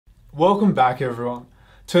Welcome back everyone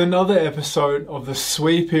to another episode of the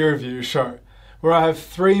Sweet Pea Review Show, where I have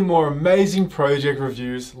 3 more amazing project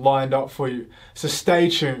reviews lined up for you, so stay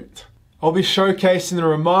tuned. I'll be showcasing the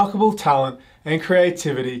remarkable talent and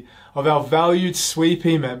creativity of our valued Sweet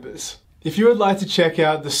Pea members. If you would like to check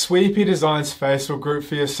out the Sweet Pea Designs Facebook group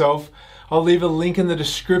for yourself, I'll leave a link in the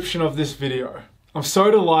description of this video. I'm so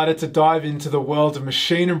delighted to dive into the world of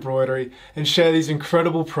machine embroidery and share these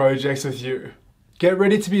incredible projects with you. Get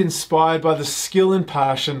ready to be inspired by the skill and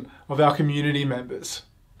passion of our community members.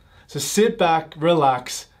 So sit back,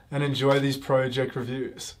 relax, and enjoy these project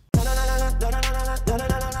reviews.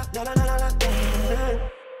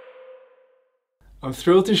 I'm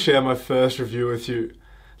thrilled to share my first review with you.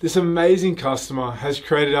 This amazing customer has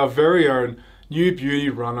created our very own new beauty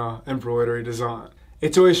runner embroidery design.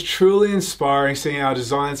 It's always truly inspiring seeing our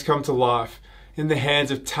designs come to life in the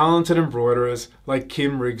hands of talented embroiderers like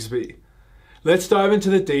Kim Rigsby. Let's dive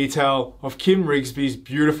into the detail of Kim Rigsby's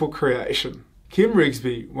beautiful creation. Kim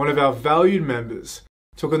Rigsby, one of our valued members,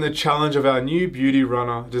 took on the challenge of our new beauty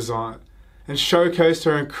runner design and showcased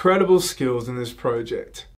her incredible skills in this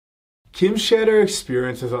project. Kim shared her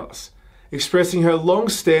experience with us, expressing her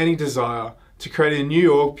long-standing desire to create a New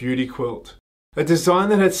York beauty quilt, a design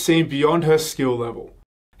that had seemed beyond her skill level.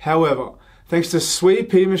 However, thanks to Sweet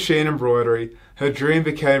Pea machine embroidery, her dream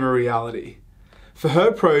became a reality. For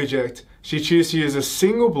her project, she chose to use a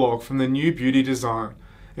single block from the new beauty design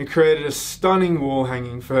and created a stunning wall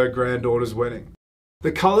hanging for her granddaughter's wedding.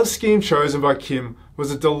 The colour scheme chosen by Kim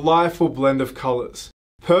was a delightful blend of colours,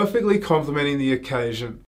 perfectly complementing the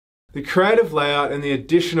occasion. The creative layout and the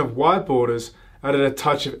addition of white borders added a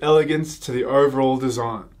touch of elegance to the overall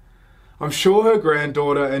design. I'm sure her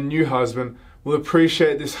granddaughter and new husband will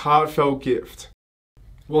appreciate this heartfelt gift.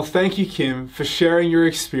 Well, thank you, Kim, for sharing your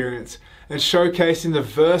experience and showcasing the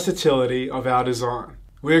versatility of our design.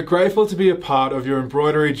 We are grateful to be a part of your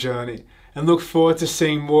embroidery journey and look forward to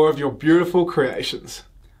seeing more of your beautiful creations.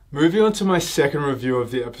 Moving on to my second review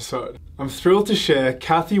of the episode, I'm thrilled to share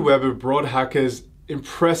Kathy Weber Brodhacker's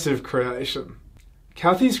impressive creation.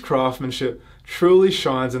 Kathy's craftsmanship truly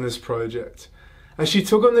shines in this project, as she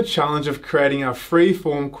took on the challenge of creating our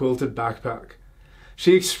free-form quilted backpack.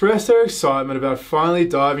 She expressed her excitement about finally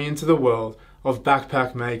diving into the world of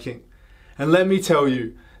backpack making. And let me tell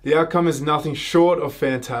you, the outcome is nothing short of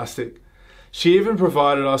fantastic. She even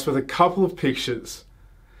provided us with a couple of pictures,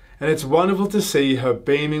 and it's wonderful to see her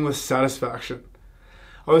beaming with satisfaction.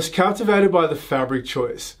 I was captivated by the fabric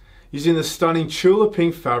choice. Using the stunning tulip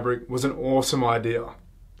pink fabric was an awesome idea.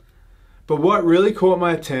 But what really caught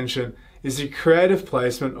my attention is the creative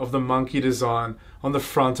placement of the monkey design on the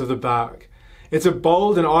front of the bag. It's a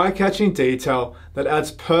bold and eye-catching detail that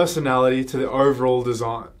adds personality to the overall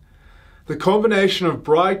design. The combination of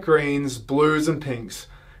bright greens, blues and pinks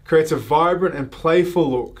creates a vibrant and playful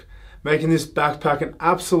look, making this backpack an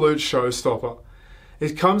absolute showstopper.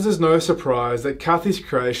 It comes as no surprise that Kathy's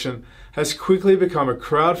creation has quickly become a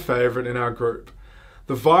crowd favourite in our group.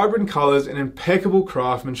 The vibrant colours and impeccable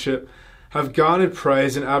craftsmanship have garnered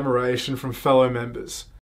praise and admiration from fellow members.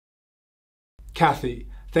 Kathy,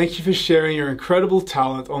 thank you for sharing your incredible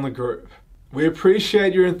talent on the group. We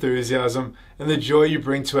appreciate your enthusiasm and the joy you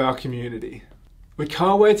bring to our community. We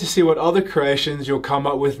can't wait to see what other creations you'll come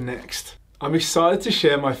up with next. I'm excited to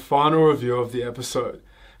share my final review of the episode,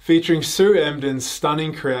 featuring Sue Emden's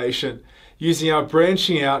stunning creation using our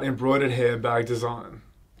branching out embroidered handbag design.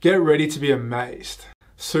 Get ready to be amazed.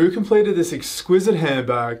 Sue completed this exquisite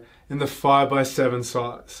handbag in the 5x7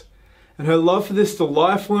 size, and her love for this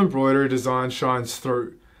delightful embroidery design shines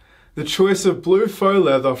through. The choice of blue faux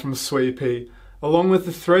leather from Sweet Pea, along with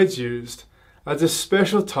the threads used, adds a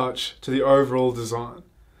special touch to the overall design.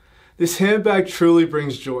 This handbag truly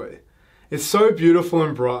brings joy. It's so beautiful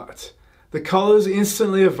and bright. The colours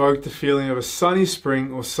instantly evoke the feeling of a sunny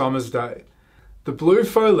spring or summer's day. The blue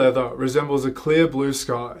faux leather resembles a clear blue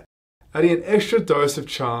sky, adding an extra dose of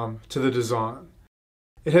charm to the design.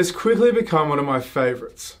 It has quickly become one of my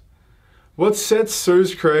favourites. What sets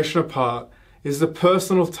Sue's creation apart is the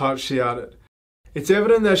personal touch she added. It's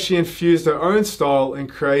evident that she infused her own style and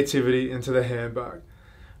creativity into the handbag,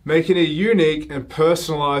 making it a unique and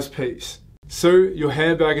personalised piece. Sue, your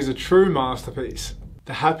handbag is a true masterpiece.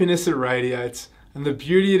 The happiness it radiates and the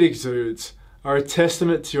beauty it exudes are a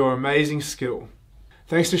testament to your amazing skill.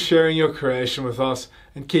 Thanks for sharing your creation with us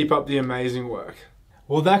and keep up the amazing work.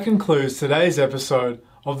 Well, that concludes today's episode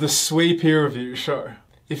of the Sweet Pea Review Show.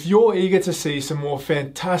 If you're eager to see some more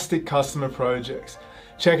fantastic customer projects,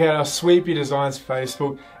 check out our Sweet Pea Designs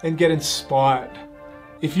Facebook and get inspired.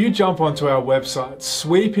 If you jump onto our website,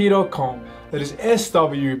 sweetpea.com, that is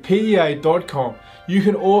swpea.com, you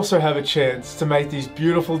can also have a chance to make these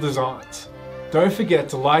beautiful designs. Don't forget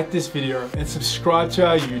to like this video and subscribe to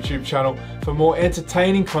our YouTube channel for more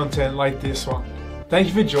entertaining content like this one. Thank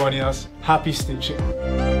you for joining us. Happy stitching.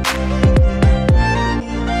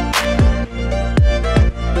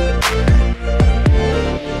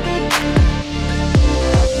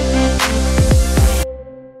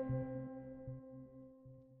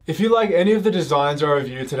 If you like any of the designs I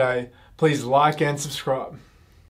reviewed today, please like and subscribe.